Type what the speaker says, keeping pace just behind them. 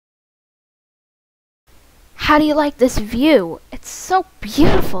How do you like this view? It's so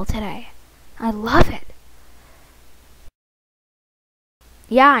beautiful today. I love it.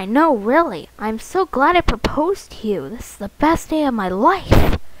 Yeah, I know, really. I'm so glad I proposed to you. This is the best day of my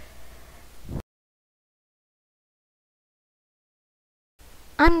life.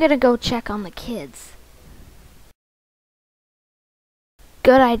 I'm gonna go check on the kids.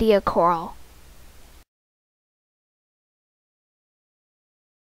 Good idea, Coral.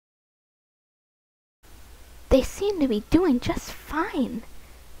 They seem to be doing just fine.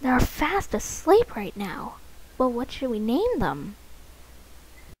 They're fast asleep right now. Well, what should we name them?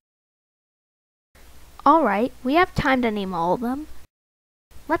 Alright, we have time to name all of them.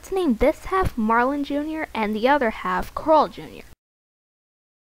 Let's name this half Marlin Jr. and the other half Coral Jr.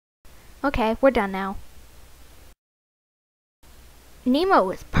 Okay, we're done now. Nemo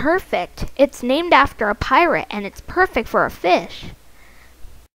is perfect. It's named after a pirate and it's perfect for a fish.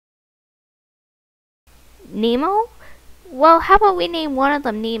 Nemo? Well, how about we name one of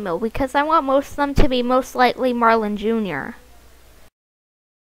them Nemo, because I want most of them to be most likely Marlin Jr.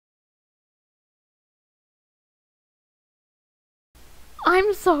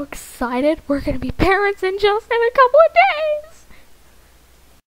 I'm so excited. We're gonna be parents in just in a couple of days.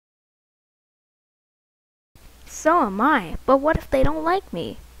 So am I, but what if they don't like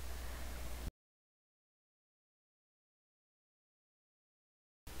me?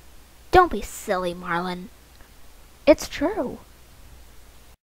 Don't be silly, Marlin. It's true.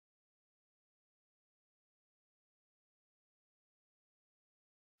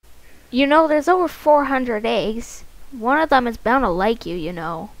 You know, there's over 400 eggs. One of them is bound to like you, you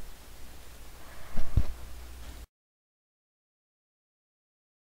know.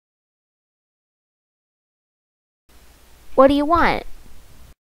 What do you want?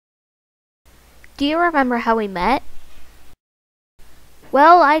 Do you remember how we met?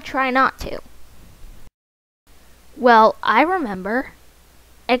 Well, I try not to. Well, I remember.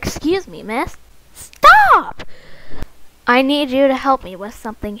 Excuse me, miss. Stop! I need you to help me with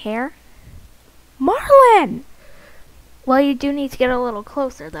something here. Marlin! Well, you do need to get a little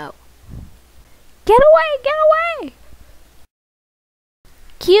closer, though. Get away! Get away!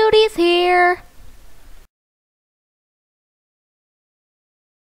 Cutie's here!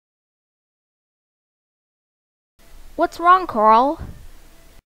 What's wrong, Coral?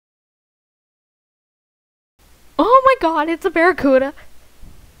 Oh my god, it's a barracuda!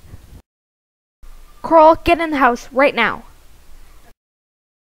 Coral, get in the house right now.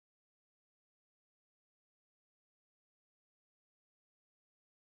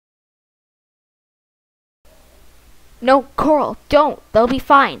 No, Coral, don't. They'll be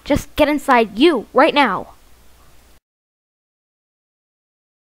fine. Just get inside you right now.